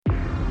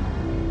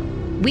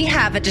We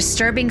have a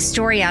disturbing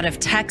story out of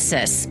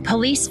Texas.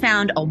 Police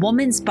found a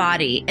woman's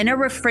body in a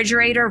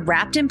refrigerator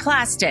wrapped in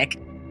plastic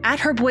at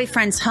her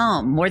boyfriend's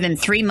home more than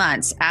 3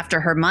 months after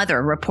her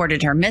mother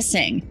reported her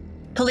missing.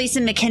 Police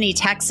in McKinney,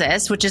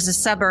 Texas, which is a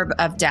suburb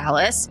of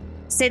Dallas,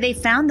 say they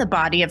found the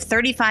body of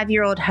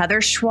 35-year-old Heather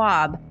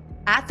Schwab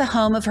at the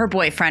home of her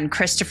boyfriend,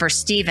 Christopher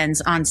Stevens,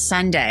 on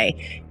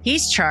Sunday.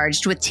 He's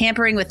charged with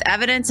tampering with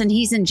evidence and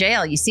he's in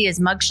jail. You see his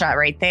mugshot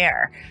right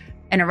there.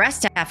 An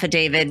arrest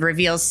affidavit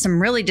reveals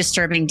some really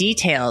disturbing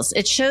details.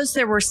 It shows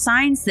there were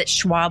signs that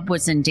Schwab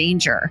was in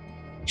danger.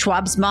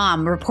 Schwab's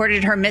mom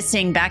reported her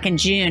missing back in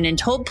June and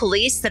told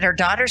police that her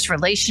daughter's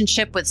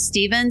relationship with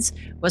Stevens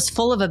was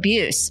full of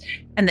abuse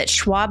and that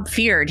Schwab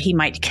feared he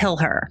might kill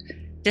her.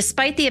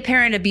 Despite the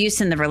apparent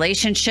abuse in the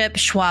relationship,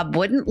 Schwab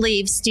wouldn't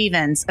leave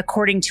Stevens,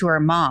 according to her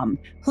mom.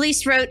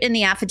 Police wrote in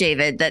the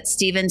affidavit that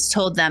Stevens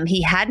told them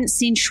he hadn't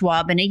seen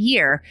Schwab in a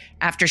year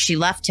after she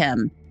left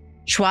him.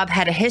 Schwab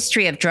had a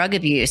history of drug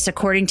abuse,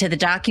 according to the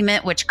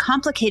document, which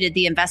complicated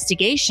the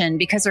investigation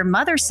because her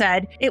mother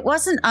said it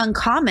wasn't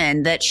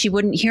uncommon that she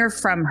wouldn't hear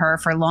from her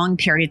for long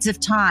periods of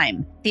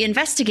time. The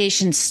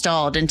investigation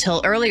stalled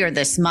until earlier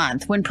this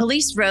month when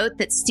police wrote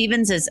that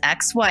Stevens'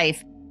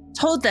 ex-wife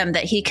told them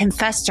that he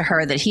confessed to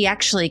her that he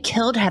actually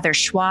killed Heather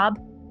Schwab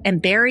and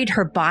buried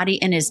her body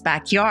in his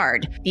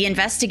backyard. The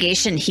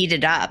investigation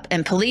heated up,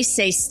 and police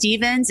say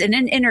Stevens, in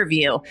an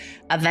interview,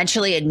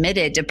 eventually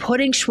admitted to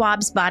putting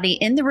Schwab's body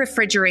in the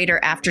refrigerator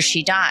after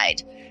she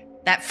died.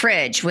 That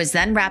fridge was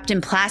then wrapped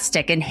in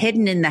plastic and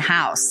hidden in the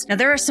house. Now,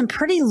 there are some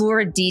pretty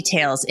lurid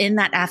details in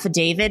that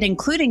affidavit,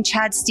 including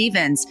Chad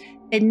Stevens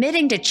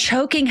admitting to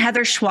choking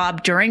Heather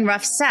Schwab during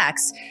rough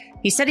sex.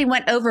 He said he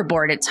went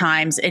overboard at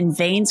times and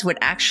veins would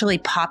actually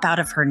pop out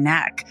of her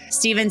neck.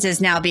 Stevens is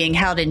now being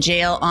held in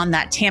jail on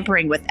that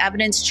tampering with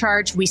evidence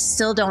charge. We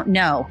still don't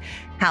know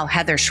how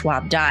Heather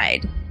Schwab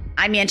died.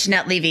 I'm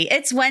Anjanette Levy.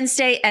 It's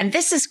Wednesday, and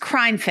this is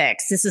Crime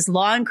Fix. This is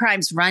Law and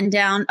Crime's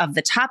rundown of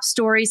the top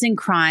stories in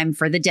crime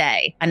for the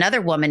day.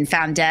 Another woman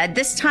found dead,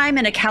 this time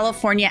in a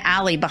California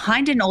alley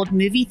behind an old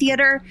movie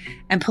theater,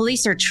 and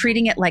police are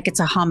treating it like it's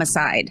a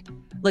homicide.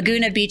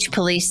 Laguna Beach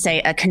police say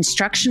a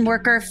construction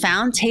worker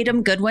found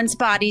Tatum Goodwin's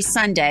body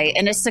Sunday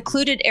in a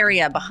secluded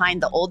area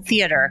behind the old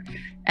theater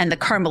and the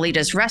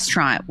Carmelitas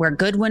restaurant, where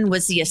Goodwin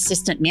was the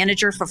assistant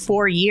manager for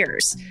 4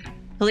 years.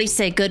 Police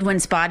say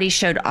Goodwin's body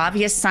showed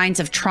obvious signs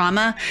of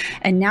trauma,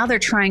 and now they're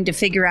trying to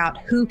figure out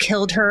who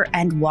killed her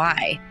and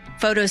why.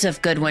 Photos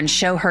of Goodwin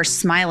show her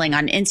smiling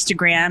on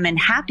Instagram and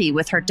happy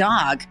with her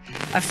dog.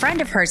 A friend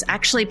of hers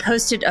actually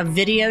posted a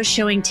video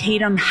showing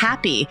Tatum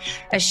happy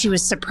as she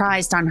was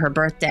surprised on her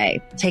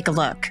birthday. Take a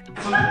look.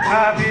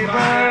 Happy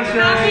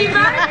birthday!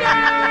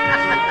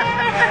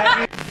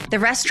 Happy birthday! The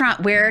restaurant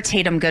where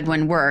Tatum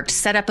Goodwin worked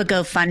set up a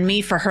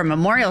GoFundMe for her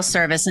memorial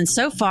service, and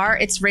so far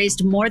it's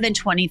raised more than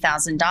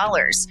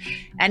 $20,000.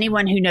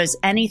 Anyone who knows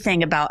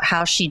anything about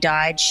how she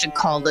died should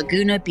call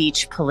Laguna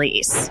Beach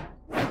Police.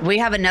 We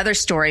have another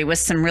story with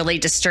some really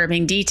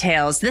disturbing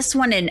details. This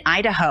one in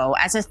Idaho,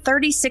 as a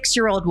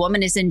 36-year-old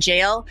woman is in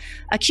jail,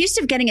 accused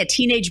of getting a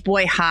teenage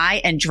boy high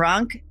and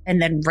drunk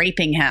and then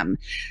raping him.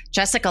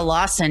 Jessica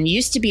Lawson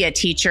used to be a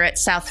teacher at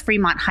South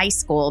Fremont High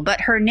School, but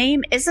her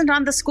name isn't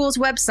on the school's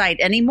website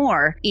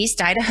anymore.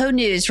 East Idaho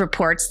News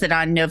reports that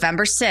on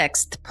November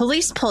 6th,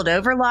 police pulled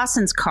over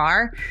Lawson's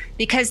car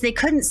because they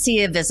couldn't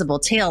see a visible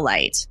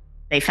taillight.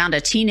 They found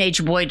a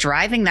teenage boy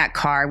driving that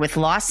car with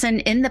Lawson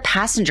in the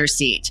passenger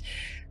seat.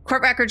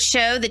 Court records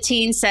show the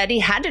teen said he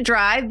had to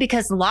drive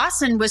because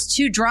Lawson was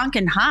too drunk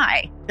and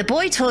high. The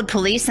boy told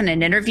police in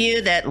an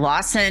interview that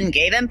Lawson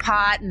gave him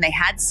pot and they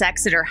had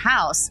sex at her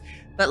house.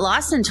 But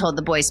Lawson told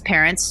the boy's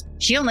parents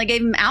she only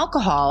gave him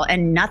alcohol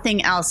and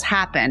nothing else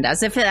happened,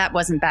 as if that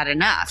wasn't bad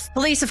enough.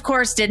 Police, of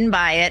course, didn't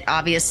buy it,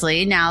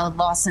 obviously. Now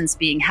Lawson's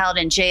being held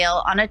in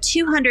jail on a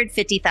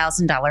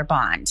 $250,000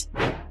 bond.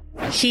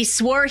 He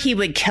swore he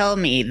would kill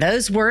me.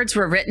 Those words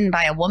were written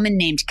by a woman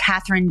named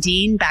Catherine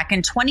Dean back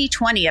in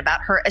 2020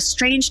 about her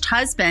estranged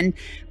husband,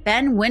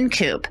 Ben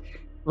Wynkoop.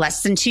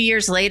 Less than 2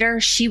 years later,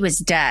 she was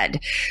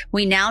dead.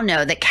 We now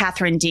know that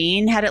Catherine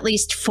Dean had at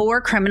least 4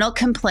 criminal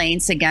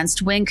complaints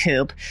against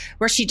Wynkoop,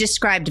 where she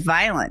described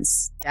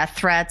violence, death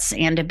threats,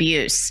 and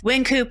abuse.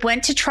 Wynkoop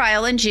went to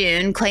trial in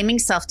June, claiming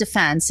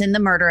self-defense in the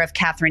murder of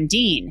Catherine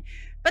Dean.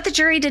 But the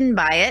jury didn't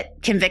buy it,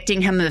 convicting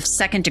him of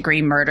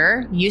second-degree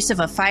murder, use of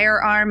a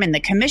firearm in the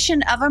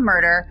commission of a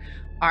murder,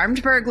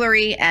 armed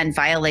burglary, and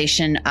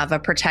violation of a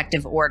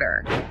protective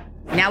order.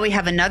 Now we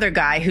have another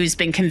guy who's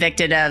been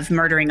convicted of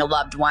murdering a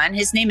loved one.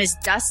 His name is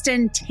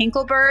Dustin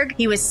Tinkelberg.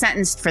 He was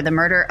sentenced for the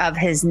murder of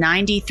his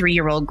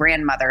 93-year-old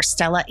grandmother,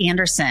 Stella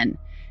Anderson.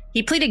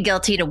 He pleaded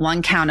guilty to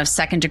 1 count of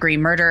second-degree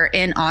murder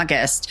in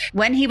August.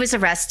 When he was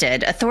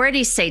arrested,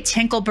 authorities say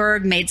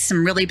Tinkelberg made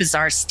some really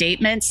bizarre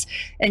statements,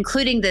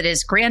 including that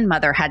his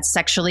grandmother had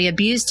sexually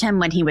abused him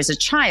when he was a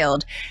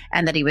child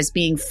and that he was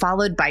being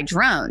followed by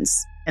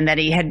drones. and that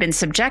he had been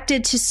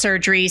subjected to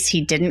surgeries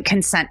he didn't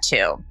consent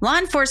to. Law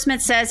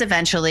enforcement says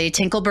eventually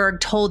Tinkelberg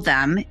told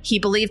them he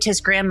believed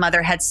his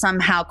grandmother had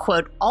somehow,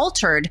 quote,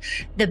 altered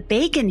the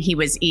bacon he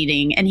was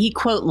eating, and he,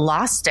 quote,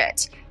 lost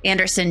it.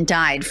 Anderson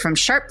died from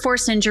sharp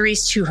force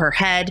injuries to her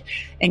head,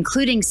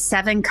 including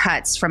 7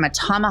 cuts from a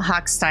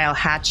tomahawk-style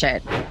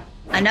hatchet.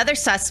 Another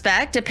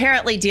suspect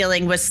apparently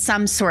dealing with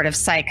some sort of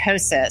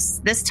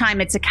psychosis. This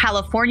time it's a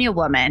California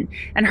woman,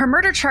 and her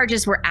murder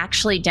charges were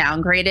actually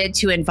downgraded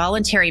to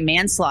involuntary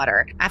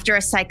manslaughter after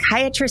a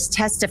psychiatrist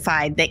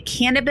testified that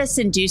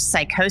cannabis-induced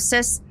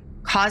psychosis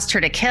caused her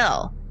to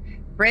kill.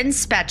 Bryn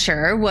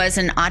Spetcher was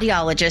an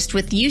audiologist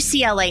with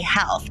UCLA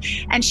Health,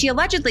 and she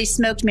allegedly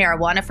smoked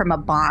marijuana from a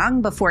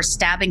bong before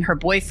stabbing her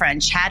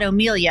boyfriend, Chad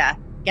O'Melia,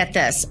 get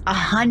this,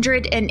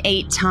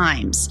 108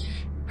 times.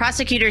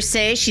 Prosecutors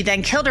say she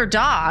then killed her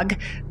dog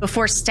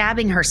before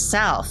stabbing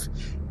herself.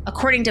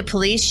 According to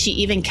police, she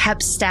even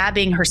kept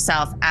stabbing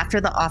herself after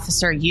the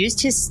officer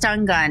used his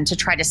stun gun to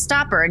try to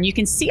stop her. And you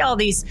can see all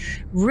these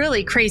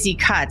really crazy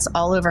cuts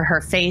all over her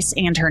face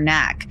and her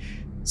neck.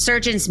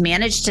 Surgeons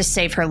managed to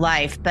save her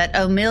life, but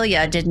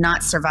O'Melia did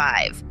not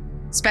survive.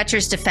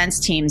 Spetcher's defense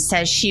team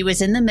says she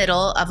was in the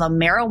middle of a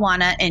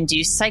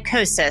marijuana-induced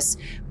psychosis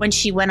when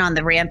she went on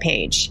the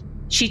rampage.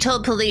 She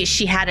told police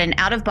she had an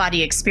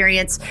out-of-body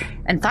experience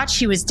and thought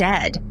she was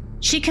dead.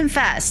 She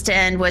confessed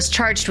and was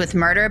charged with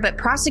murder, but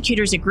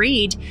prosecutors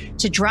agreed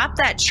to drop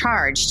that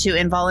charge to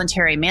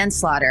involuntary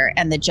manslaughter,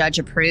 and the judge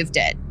approved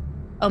it.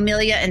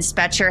 O'Melia and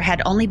Spetcher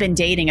had only been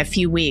dating a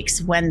few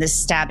weeks when this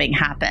stabbing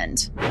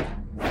happened.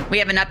 We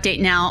have an update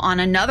now on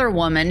another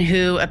woman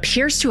who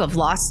appears to have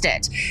lost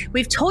it.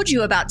 We've told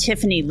you about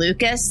Tiffany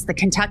Lucas, the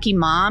Kentucky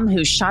mom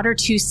who shot her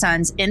 2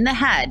 sons in the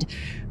head.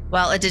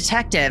 Well, a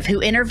detective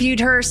who interviewed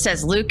her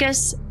says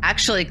Lucas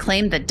actually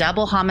claimed the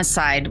double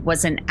homicide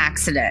was an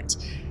accident.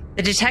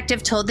 The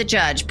detective told the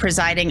judge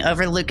presiding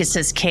over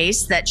Lucas's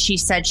case that she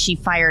said she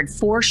fired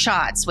 4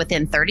 shots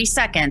within 30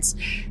 seconds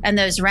and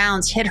those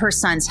rounds hit her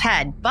son's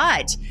head,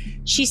 but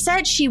she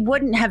said she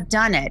wouldn't have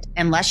done it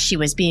unless she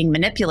was being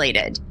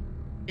manipulated.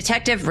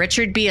 Detective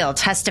Richard Beal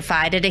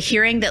testified at a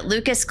hearing that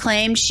Lucas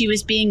claimed she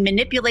was being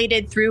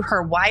manipulated through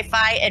her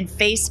Wi-Fi and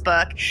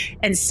Facebook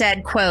and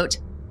said, quote,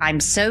 "I'm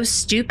so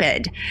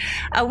stupid."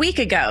 A week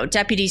ago,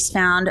 deputies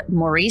found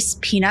Maurice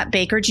Peanut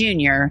Baker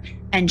Jr.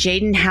 and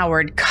Jaden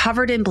Howard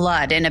covered in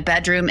blood in a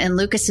bedroom in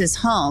Lucas's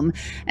home,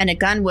 and a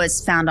gun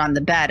was found on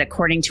the bed,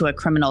 according to a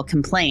criminal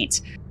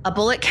complaint. A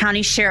Bullitt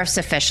County Sheriff's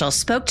official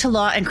spoke to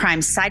Law and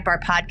Crime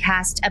Sidebar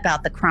podcast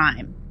about the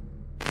crime.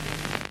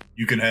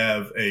 You can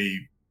have a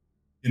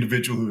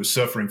individual who is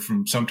suffering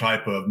from some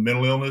type of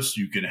mental illness.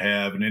 You can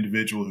have an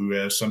individual who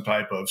has some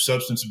type of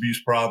substance abuse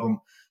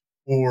problem,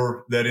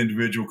 or that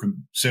individual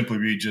can simply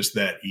be just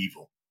that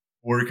evil,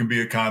 or it can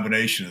be a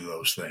combination of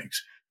those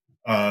things.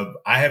 I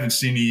haven't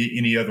seen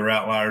any other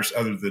outliers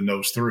other than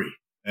those 3.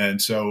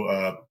 And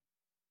so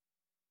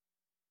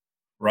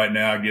right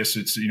now, I guess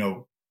it's,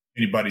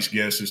 anybody's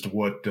guess as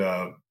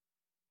to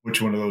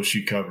which one of those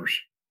she covers.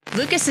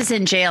 Lucas is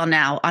in jail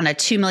now on a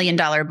 $2 million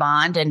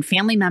bond, and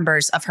family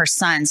members of her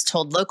sons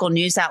told local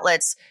news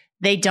outlets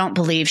they don't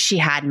believe she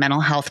had mental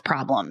health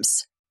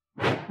problems.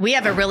 We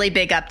have a really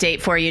big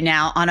update for you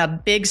now on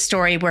a big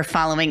story we're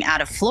following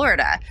out of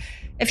Florida.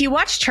 If you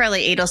watched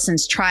Charlie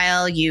Adelson's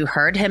trial, you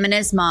heard him and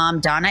his mom,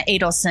 Donna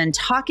Adelson,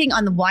 talking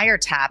on the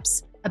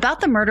wiretaps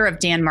about the murder of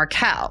Dan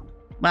Markel.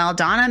 Well,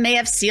 Donna may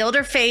have sealed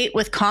her fate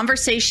with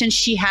conversations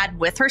she had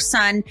with her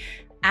son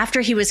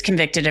after he was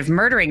convicted of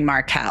murdering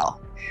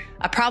Markel.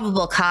 A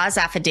probable cause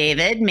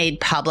affidavit made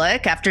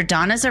public after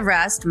Donna's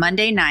arrest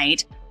Monday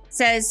night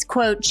says,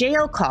 quote,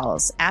 jail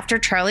calls after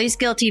Charlie's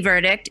guilty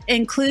verdict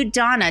include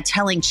Donna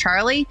telling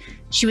Charlie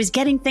she was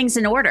getting things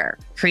in order,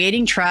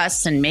 creating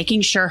trust, and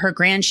making sure her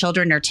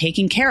grandchildren are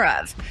taken care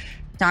of.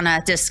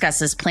 Donna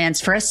discusses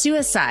plans for a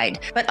suicide,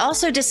 but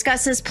also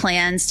discusses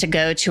plans to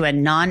go to a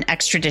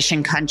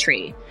non-extradition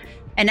country.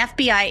 An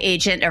FBI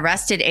agent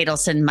arrested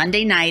Adelson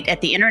Monday night at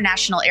the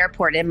international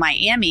airport in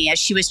Miami as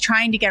she was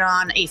trying to get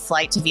on a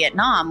flight to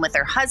Vietnam with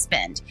her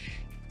husband.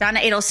 Donna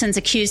Adelson's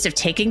accused of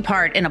taking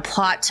part in a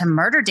plot to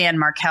murder Dan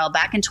Markel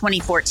back in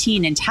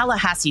 2014 in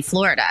Tallahassee,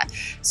 Florida,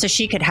 so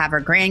she could have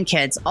her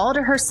grandkids all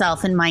to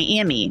herself in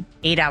Miami,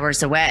 8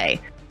 hours away.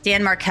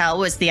 Dan Markel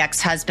was the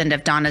ex-husband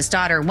of Donna's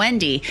daughter,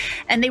 Wendy,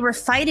 and they were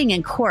fighting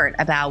in court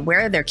about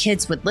where their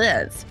kids would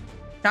live.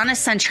 Donna's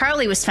son,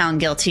 Charlie, was found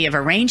guilty of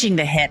arranging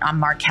the hit on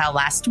Markel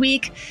last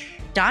week.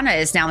 Donna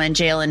is now in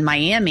jail in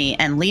Miami,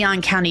 and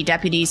Leon County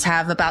deputies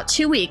have about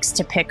 2 weeks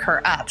to pick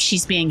her up.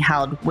 She's being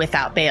held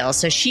without bail,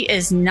 so she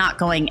is not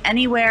going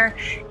anywhere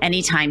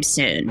anytime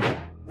soon.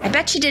 I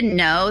bet you didn't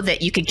know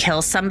that you could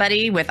kill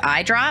somebody with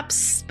eye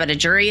drops, but a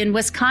jury in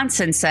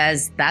Wisconsin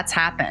says that's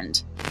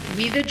happened.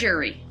 We, the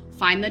jury,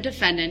 find the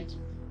defendant,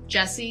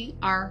 Jesse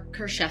R.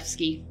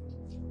 Kershevsky,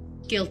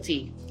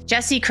 guilty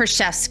Jesse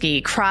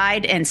Krzyzewski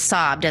cried and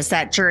sobbed as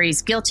that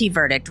jury's guilty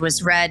verdict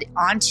was read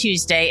on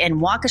Tuesday in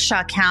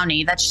Waukesha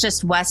County, that's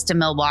just west of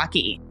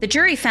Milwaukee. The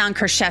jury found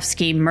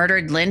Krzyzewski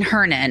murdered Lynn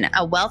Hernan,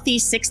 a wealthy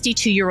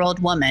 62-year-old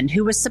woman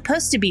who was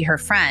supposed to be her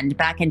friend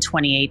back in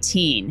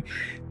 2018.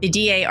 The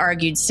DA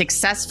argued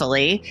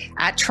successfully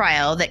at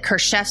trial that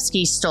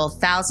Krzyzewski stole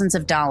thousands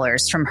of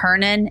dollars from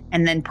Hernan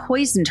and then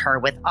poisoned her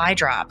with eye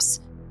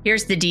drops.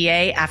 Here's the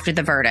DA after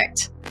the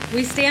verdict.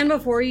 We stand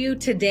before you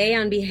today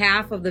on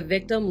behalf of the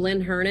victim,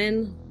 Lynn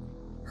Hernan,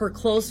 her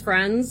close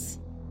friends,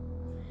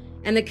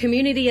 and the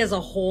community as a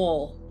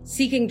whole,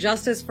 seeking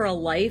justice for a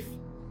life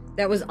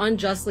that was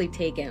unjustly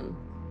taken.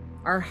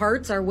 Our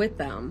hearts are with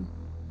them.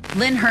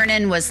 Lynn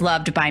Hernan was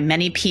loved by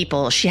many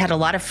people. She had a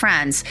lot of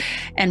friends,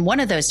 and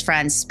one of those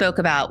friends spoke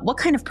about what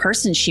kind of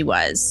person she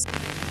was.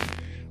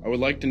 I would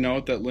like to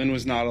note that Lynn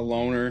was not a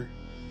loner.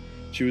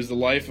 She was the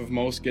life of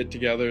most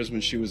get-togethers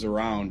when she was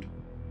around.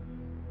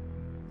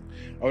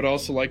 I would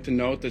also like to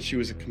note that she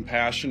was a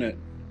compassionate,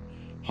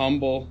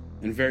 humble,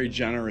 and very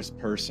generous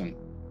person.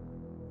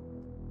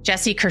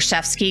 Jesse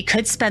Krzyzewski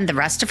could spend the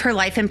rest of her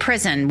life in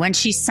prison when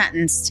she's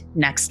sentenced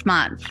next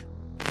month.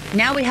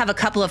 Now we have a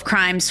couple of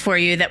crimes for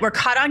you that were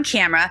caught on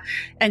camera,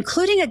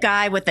 including a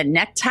guy with a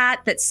neck tat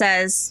that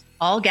says,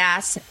 "All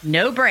gas,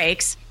 no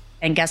brakes."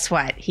 And guess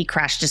what? He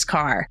crashed his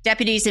car.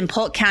 Deputies in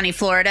Polk County,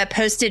 Florida,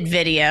 posted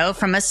video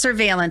from a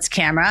surveillance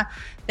camera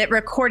that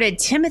recorded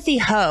Timothy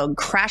Hogue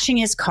crashing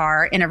his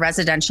car in a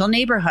residential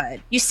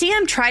neighborhood. You see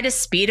him try to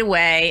speed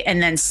away,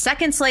 and then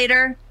seconds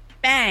later,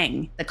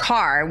 bang! The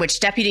car,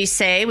 which deputies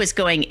say was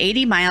going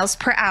 80 miles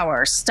per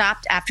hour,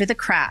 stopped after the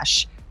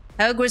crash.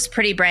 Hogue was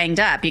pretty banged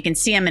up. You can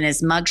see him in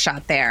his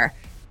mugshot there.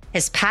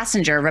 His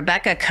passenger,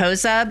 Rebecca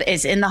Kozub,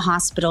 is in the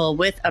hospital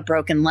with a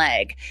broken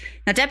leg.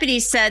 Now,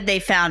 deputies said they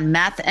found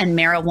meth and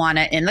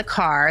marijuana in the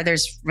car.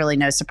 There's really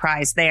no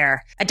surprise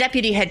there. A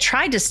deputy had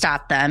tried to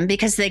stop them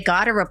because they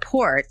got a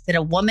report that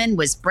a woman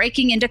was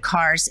breaking into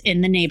cars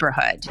in the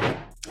neighborhood.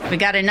 We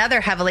got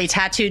another heavily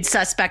tattooed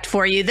suspect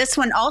for you. This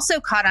one also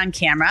caught on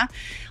camera.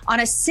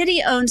 On a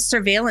city-owned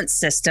surveillance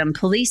system,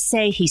 police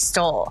say he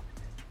stole.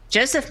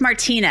 Joseph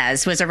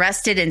Martinez was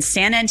arrested in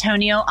San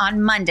Antonio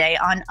on Monday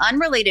on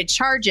unrelated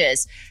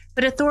charges,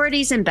 but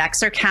authorities in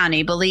Bexar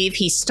County believe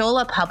he stole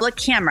a public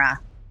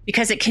camera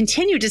because it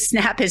continued to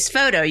snap his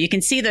photo. You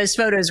can see those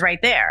photos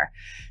right there.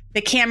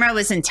 The camera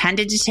was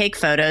intended to take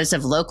photos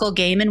of local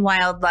game and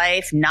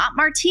wildlife, not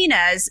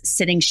Martinez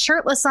sitting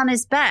shirtless on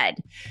his bed.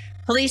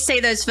 Police say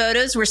those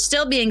photos were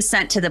still being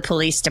sent to the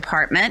police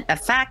department, a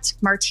fact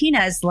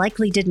Martinez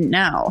likely didn't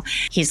know.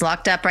 He's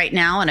locked up right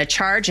now on a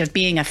charge of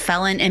being a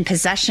felon in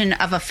possession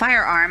of a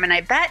firearm, and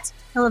I bet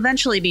he'll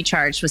eventually be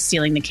charged with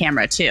stealing the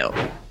camera too.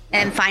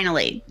 And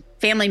finally,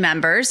 family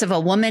members of a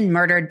woman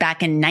murdered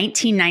back in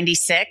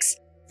 1996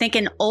 think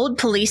an old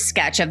police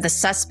sketch of the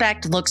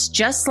suspect looks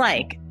just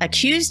like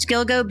accused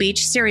Gilgo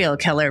Beach serial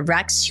killer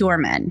Rex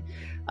Heuermann.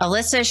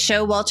 Alyssa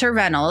Showalter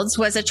Reynolds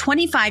was a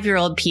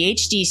 25-year-old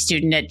PhD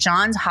student at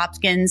Johns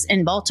Hopkins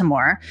in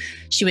Baltimore.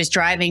 She was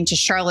driving to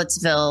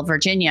Charlottesville,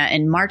 Virginia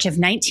in March of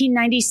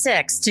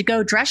 1996 to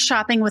go dress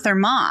shopping with her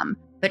mom,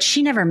 but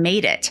she never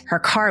made it. Her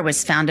car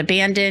was found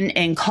abandoned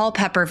in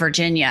Culpeper,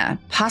 Virginia,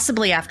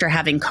 possibly after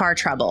having car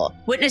trouble.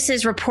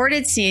 Witnesses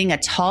reported seeing a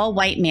tall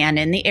white man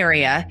in the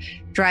area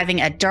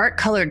driving a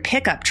dark-colored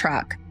pickup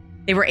truck.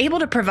 They were able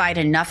to provide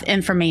enough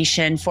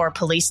information for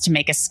police to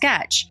make a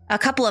sketch. A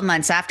couple of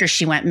months after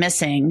she went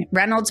missing,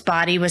 Reynolds'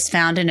 body was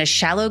found in a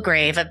shallow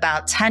grave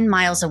about 10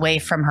 miles away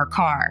from her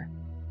car.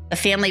 The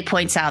family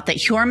points out that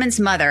Heuermann's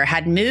mother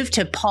had moved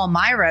to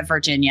Palmyra,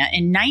 Virginia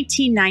in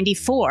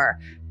 1994,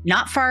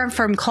 not far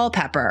from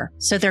Culpeper,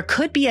 so there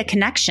could be a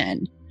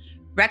connection.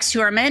 Rex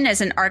Heuermann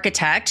is an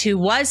architect who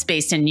was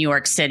based in New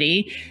York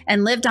City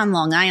and lived on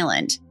Long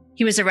Island.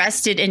 He was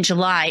arrested in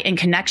July in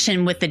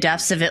connection with the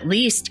deaths of at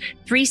least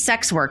 3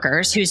 sex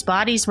workers whose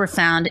bodies were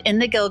found in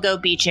the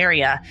Gilgo Beach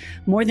area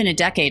more than a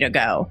decade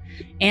ago.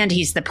 And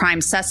he's the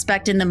prime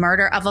suspect in the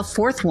murder of a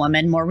 4th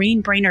woman, Maureen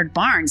Brainerd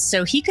Barnes,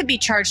 so he could be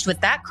charged with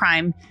that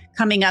crime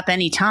coming up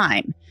any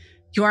time.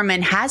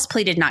 Heuermann has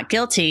pleaded not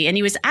guilty, and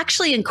he was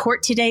actually in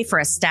court today for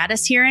a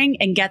status hearing.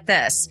 And get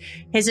this,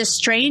 his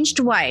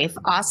estranged wife,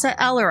 Asa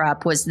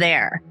Ellerup, was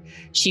there.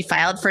 She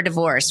filed for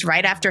divorce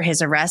right after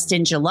his arrest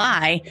in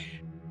July.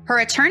 Her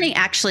attorney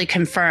actually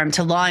confirmed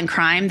to Law and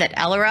Crime that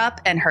Ellerup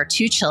and her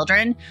 2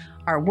 children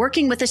are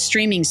working with a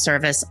streaming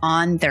service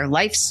on their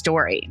life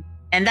story.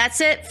 And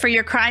that's it for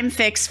your Crime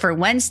Fix for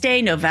Wednesday,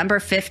 November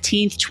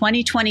 15th,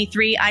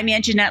 2023. I'm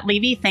Anjanette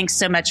Levy. Thanks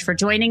so much for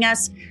joining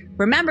us.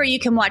 Remember, you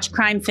can watch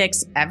Crime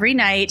Fix every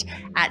night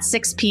at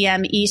 6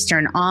 p.m.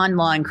 Eastern on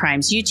Law and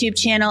Crime's YouTube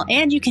channel,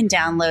 and you can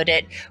download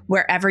it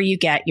wherever you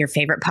get your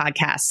favorite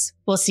podcasts.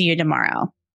 We'll see you tomorrow.